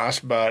legal advice,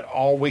 but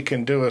all we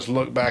can do is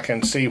look back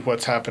and see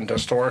what's happened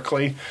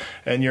historically.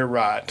 And you're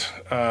right.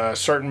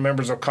 Certain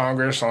members of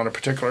Congress on a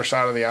particular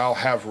side of the aisle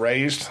have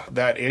raised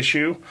that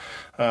issue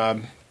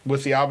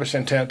with the obvious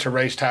intent to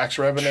raise tax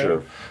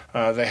revenue.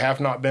 Sure. They have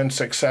not been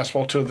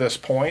successful to this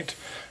point.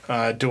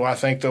 Do I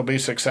think they'll be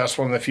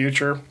successful in the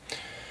future?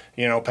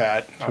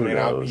 Pat,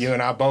 you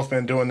and I both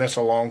been doing this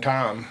a long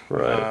time.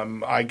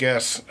 Right. I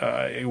guess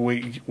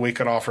we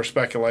could offer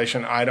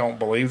speculation. I don't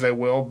believe they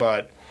will,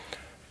 but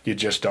you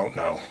just don't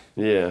know.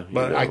 Yeah.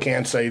 But I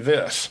can say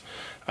this.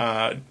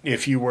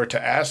 If you were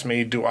to ask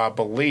me, do I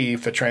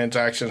believe the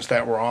transactions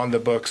that were on the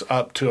books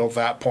up till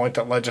that point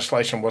that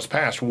legislation was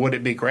passed, would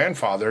it be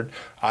grandfathered?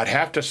 I'd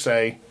have to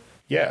say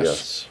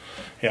yes.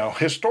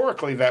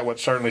 Historically, that would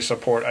certainly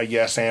support a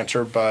yes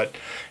answer, but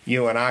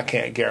you and I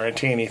can't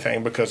guarantee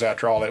anything because,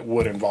 after all, it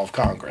would involve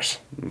Congress.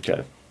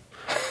 Okay.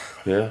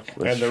 Yeah,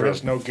 and there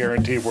is no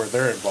guarantee where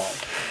they're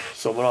involved.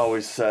 Someone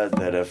always said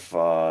that if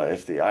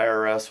the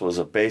IRS was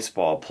a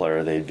baseball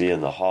player, they'd be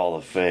in the Hall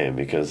of Fame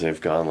because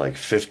they've gone like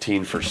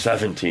 15 for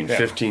 17,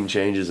 15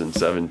 changes in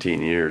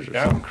 17 years or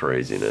some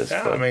craziness.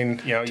 Yeah,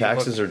 but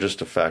taxes are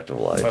just a fact of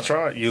life. That's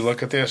right. You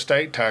look at the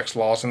estate tax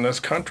laws in this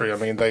country.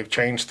 They've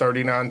changed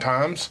 39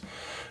 times.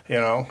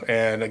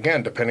 And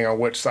again, depending on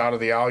which side of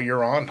the aisle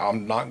you're on,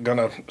 I'm not going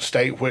to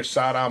state which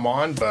side I'm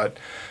on, but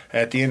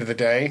at the end of the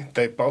day,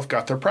 they've both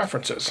got their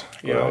preferences,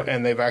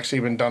 and they've actually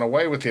even done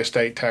away with the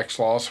estate tax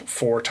laws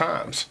 4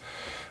 times.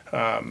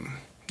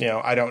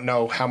 I don't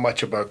know how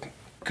much of a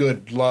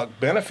good luck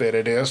benefit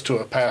it is to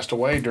have passed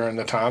away during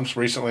the times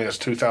recently as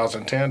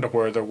 2010 to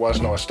where there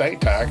was no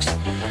estate tax,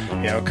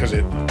 because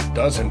it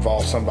does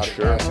involve somebody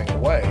passing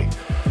away.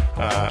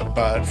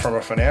 But from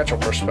a financial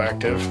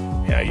perspective,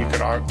 you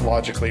could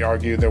logically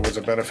argue there was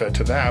a benefit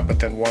to that. But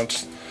then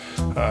once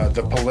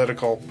the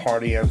political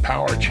party in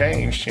power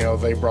changed,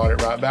 they brought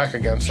it right back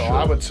again. So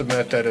I would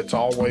submit that it's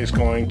always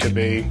going to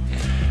be,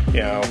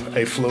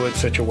 a fluid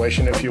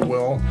situation, if you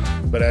will.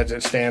 But as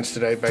it stands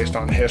today, based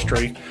on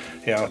history,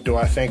 do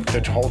I think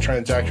the whole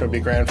transaction would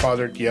be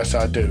grandfathered? Yes,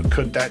 I do.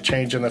 Could that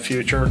change in the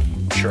future?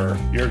 Sure.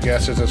 Your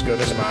guess is as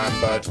good as mine,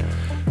 but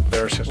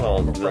there's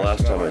historical the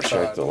last time I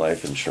precedent. checked, the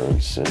life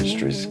insurance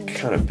industry is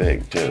kind of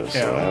big too.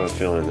 So I have a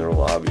feeling their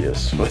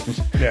lobbyists would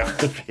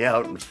be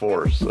out in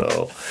force.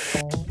 So.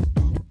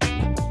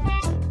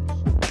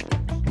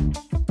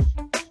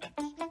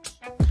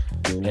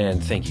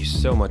 And thank you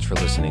so much for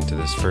listening to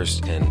this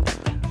first and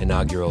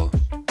inaugural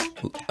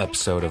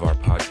episode of our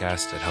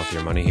podcast at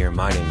Healthier Money here.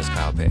 My name is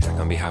Kyle Payek.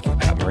 On behalf of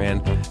Pat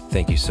Moran,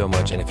 thank you so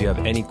much. And if you have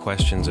any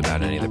questions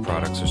about any of the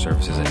products or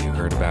services that you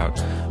heard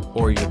about,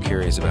 or you're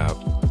curious about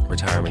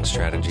retirement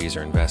strategies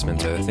or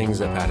investments or the things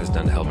that Pat has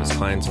done to help his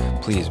clients,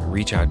 please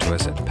reach out to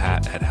us at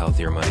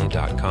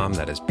pat@healthiermoney.com.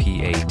 That is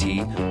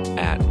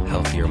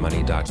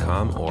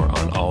PAT@healthiermoney.com, or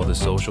on all the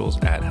socials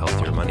at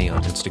Healthier Money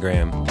on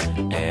Instagram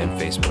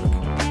and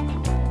Facebook.